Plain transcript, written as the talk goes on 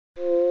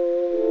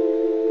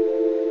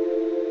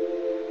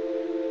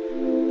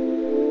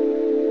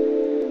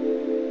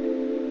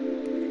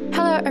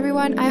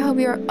everyone, I hope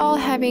you're all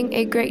having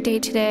a great day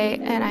today,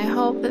 and I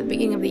hope the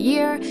beginning of the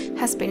year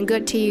has been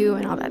good to you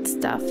and all that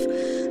stuff.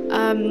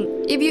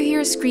 If you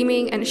hear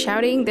screaming and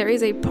shouting, there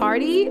is a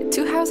party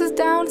 2 houses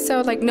down, so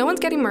like no one's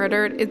getting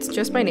murdered, it's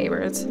just my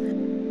neighbors.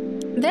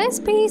 This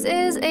piece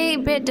is a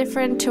bit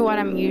different to what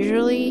I'm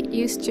usually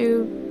used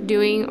to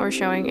doing or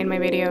showing in my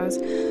videos.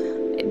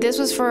 This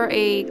was for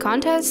a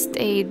contest,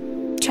 a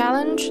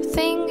challenge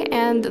thing,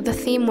 and the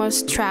theme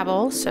was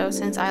travel. So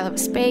since I love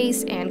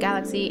space and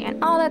galaxy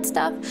and all that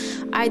stuff,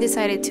 I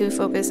decided to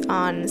focus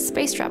on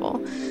space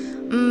travel.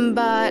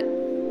 But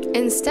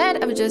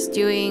instead of just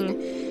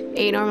doing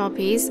a normal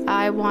piece,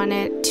 I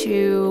wanted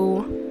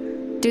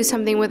to do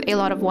something with a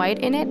lot of white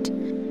in it.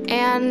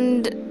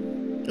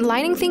 And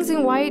lining things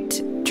in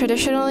white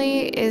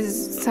traditionally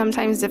is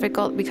sometimes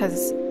difficult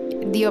because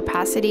the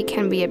opacity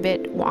can be a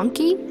bit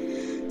wonky.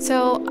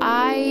 So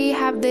I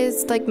have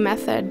this like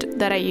method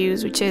that I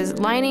use, which is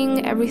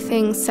lining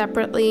everything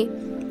separately,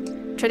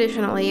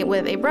 traditionally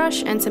with a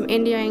brush and some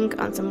India ink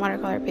on some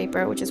watercolor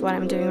paper, which is what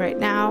I'm doing right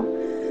now,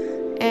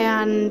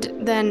 and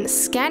then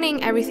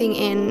scanning everything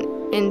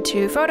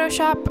into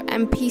Photoshop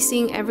and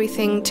piecing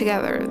everything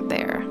together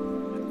there,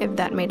 if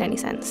that made any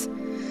sense.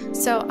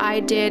 So I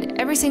did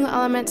every single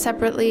element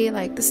separately,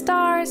 like the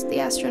stars, the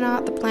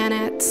astronaut, the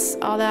planets,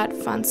 all that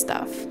fun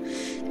stuff.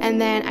 And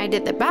then I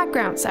did the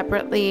background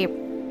separately,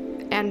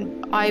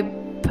 and I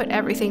put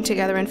everything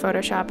together in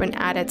Photoshop and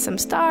added some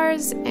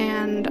stars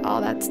and all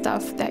that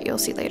stuff that you'll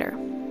see later.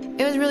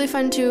 It was really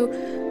fun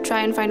to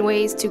try and find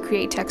ways to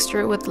create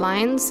texture with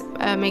lines,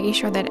 making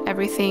sure that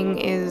everything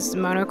is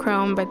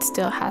monochrome but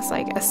still has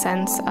like a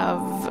sense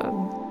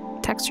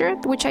of texture,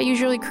 which I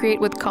usually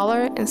create with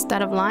color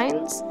instead of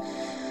lines.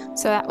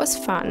 So that was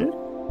fun.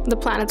 The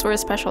planets were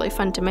especially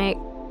fun to make.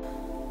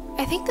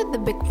 I think that the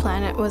big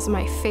planet was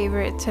my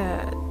favorite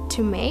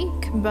to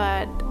make,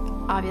 but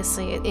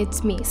obviously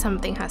it's me,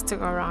 something has to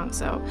go wrong,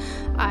 so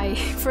I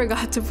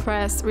forgot to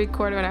press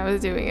record when I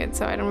was doing it,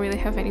 so I don't really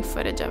have any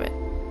footage of it.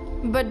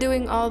 But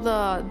doing all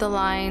the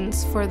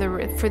lines for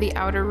the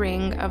outer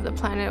ring of the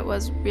planet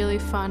was really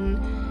fun.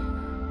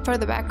 For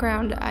the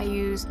background, I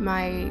used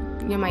my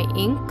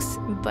inks,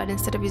 but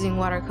instead of using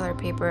watercolor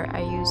paper,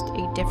 I used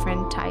a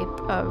different type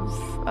of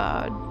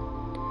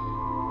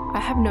I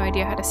have no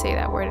idea how to say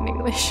that word in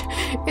English.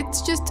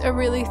 It's just a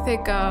really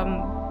thick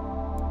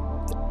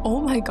oh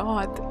my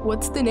god,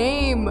 what's the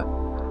name?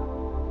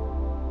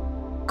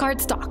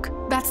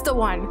 Cardstock, that's the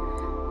one.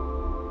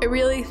 A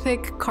really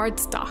thick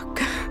cardstock.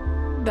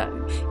 That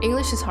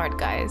English is hard,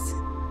 guys.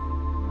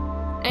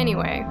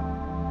 Anyway,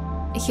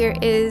 here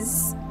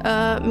is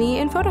me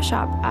in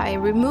Photoshop. I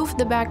removed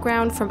the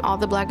background from all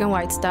the black and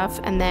white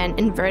stuff and then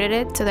inverted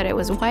it so that it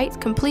was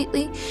white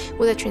completely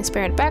with a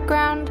transparent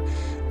background,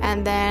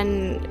 and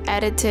then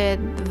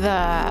edited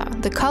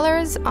the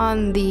colors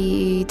on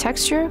the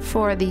texture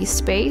for the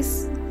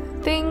space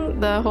thing,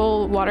 the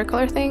whole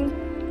watercolor thing,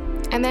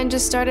 and then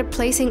just started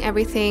placing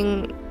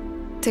everything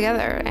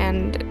together.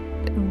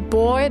 And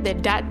boy,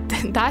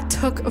 that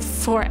took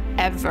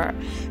forever,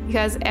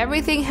 because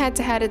everything had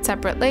to have its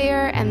separate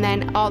layer, and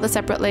then all the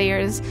separate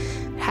layers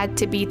had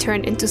to be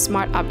turned into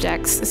smart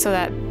objects so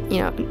that, you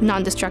know,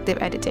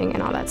 non-destructive editing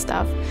and all that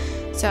stuff.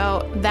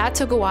 So that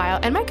took a while,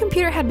 and my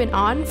computer had been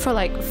on for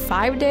like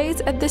 5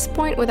 days at this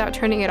point without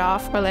turning it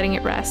off or letting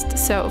it rest.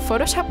 So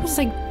Photoshop was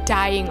like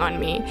dying on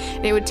me.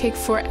 It would take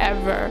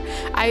forever.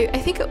 I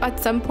think at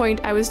some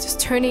point I was just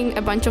turning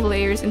a bunch of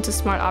layers into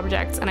smart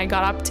objects, and I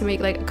got up to make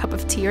like a cup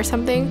of tea or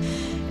something,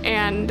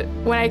 and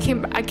when I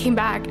came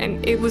back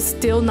and it was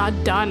still not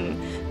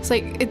done. It's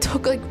like it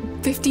took like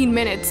 15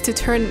 minutes to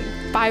turn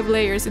 5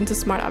 layers into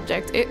smart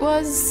objects. It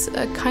was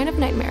a kind of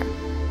nightmare.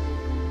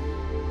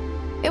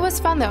 It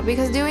was fun though,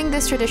 because doing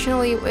this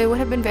traditionally, it would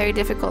have been very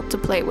difficult to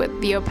play with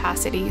the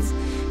opacities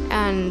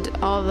and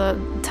all the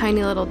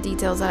tiny little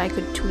details that I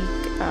could tweak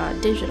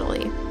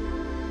digitally.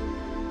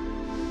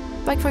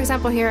 Like for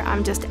example here,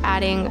 I'm just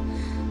adding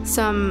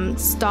some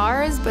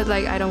stars, but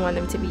like I don't want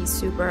them to be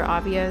super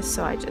obvious,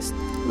 so I just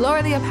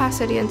lower the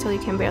opacity until you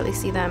can barely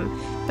see them,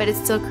 but it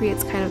still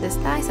creates kind of this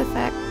nice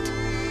effect.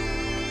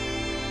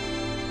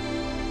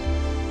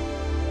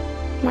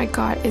 Oh my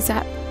god, is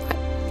that...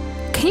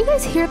 Can you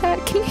guys hear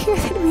that? Can you hear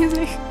that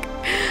music?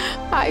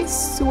 I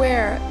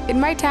swear,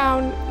 in my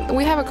town,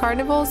 we have a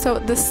carnival, so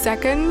the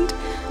second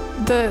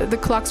the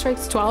clock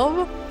strikes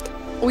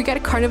 12, we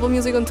get carnival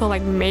music until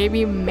like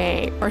maybe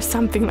May or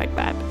something like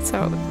that.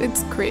 So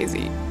it's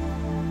crazy.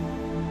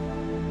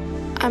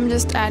 I'm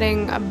just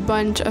adding a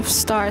bunch of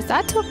stars.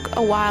 That took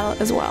a while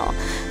as well.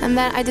 And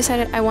then I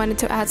decided I wanted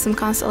to add some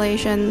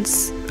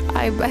constellations.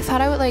 I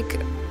thought I would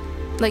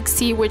like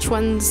see which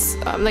ones,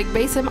 like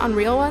base them on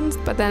real ones,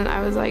 but then I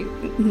was like,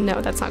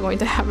 no, that's not going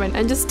to happen,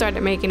 and just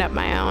started making up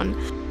my own.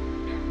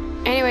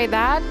 Anyway,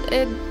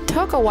 it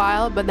took a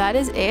while, but that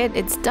is it.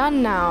 It's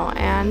done now,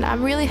 and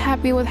I'm really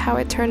happy with how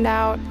it turned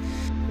out.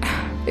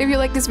 If you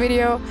like this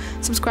video,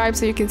 subscribe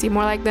so you can see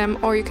more like them,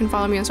 or you can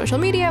follow me on social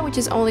media, which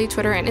is only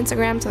Twitter and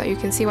Instagram, so that you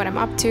can see what I'm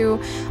up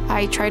to.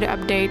 I try to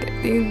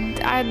update.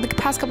 The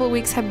past couple of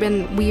weeks have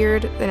been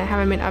weird and I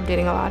haven't been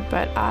updating a lot,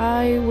 but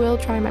I will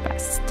try my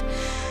best.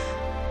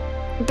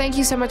 Thank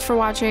you so much for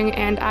watching,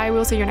 and I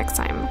will see you next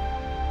time.